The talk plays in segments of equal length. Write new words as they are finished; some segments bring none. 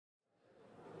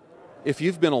If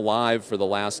you've been alive for the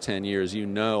last 10 years, you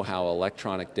know how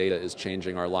electronic data is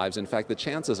changing our lives. In fact, the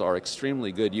chances are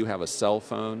extremely good you have a cell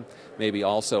phone, maybe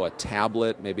also a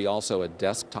tablet, maybe also a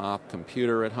desktop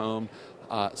computer at home.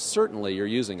 Certainly you're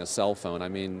using a cell phone. I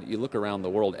mean, you look around the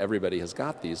world, everybody has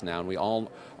got these now, and we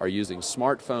all are using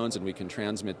smartphones and we can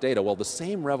transmit data. Well, the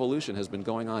same revolution has been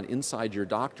going on inside your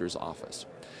doctor's office.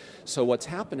 So what's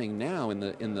happening now in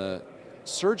the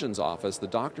surgeon's office, the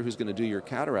doctor who's going to do your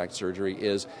cataract surgery,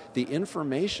 is the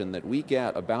information that we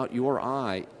get about your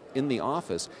eye in the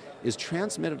office is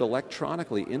transmitted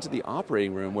electronically into the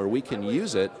operating room, where we can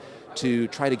use it to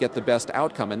try to get the best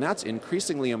outcome. And that's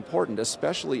increasingly important,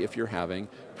 especially if you're having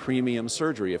premium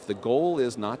surgery. If the goal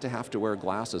is not to have to wear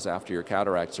glasses after your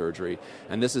cataract surgery,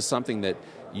 and this is something that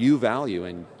you value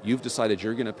and you've decided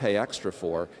you're going to pay extra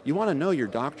for, you want to know your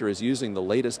doctor is using the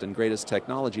latest and greatest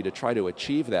technology to try to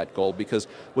achieve that goal, because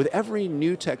with every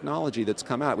new technology that's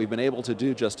come out, we've been able to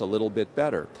do just a little bit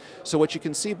better. So what you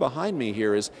can see behind me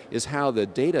here is how the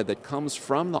data that comes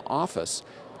from the office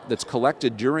that's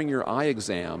collected during your eye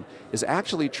exam is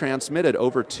actually transmitted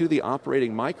over to the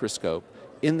operating microscope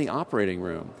in the operating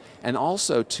room, and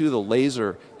also to the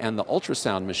laser and the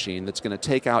ultrasound machine that's going to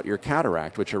take out your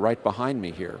cataract, which are right behind me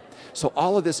here. So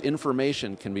all of this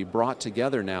information can be brought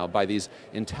together now by these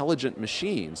intelligent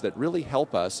machines that really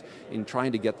help us in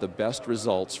trying to get the best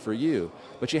results for you.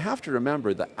 But you have to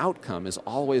remember, the outcome is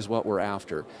always what we're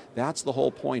after. That's the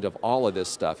whole point of all of this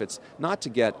stuff. It's not to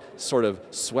get sort of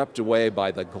swept away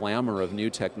by the glamour of new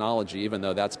technology, even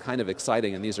though that's kind of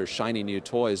exciting and these are shiny new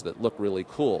toys that look really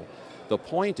cool. The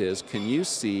point is, can you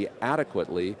see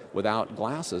adequately without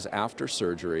glasses after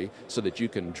surgery so that you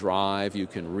can drive, you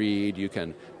can read, you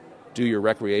can do your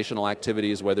recreational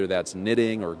activities, whether that's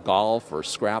knitting or golf or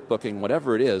scrapbooking,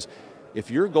 whatever it is.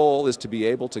 If your goal is to be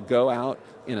able to go out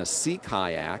in a sea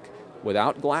kayak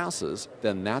without glasses,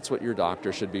 then that's what your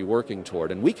doctor should be working toward,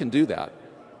 and we can do that.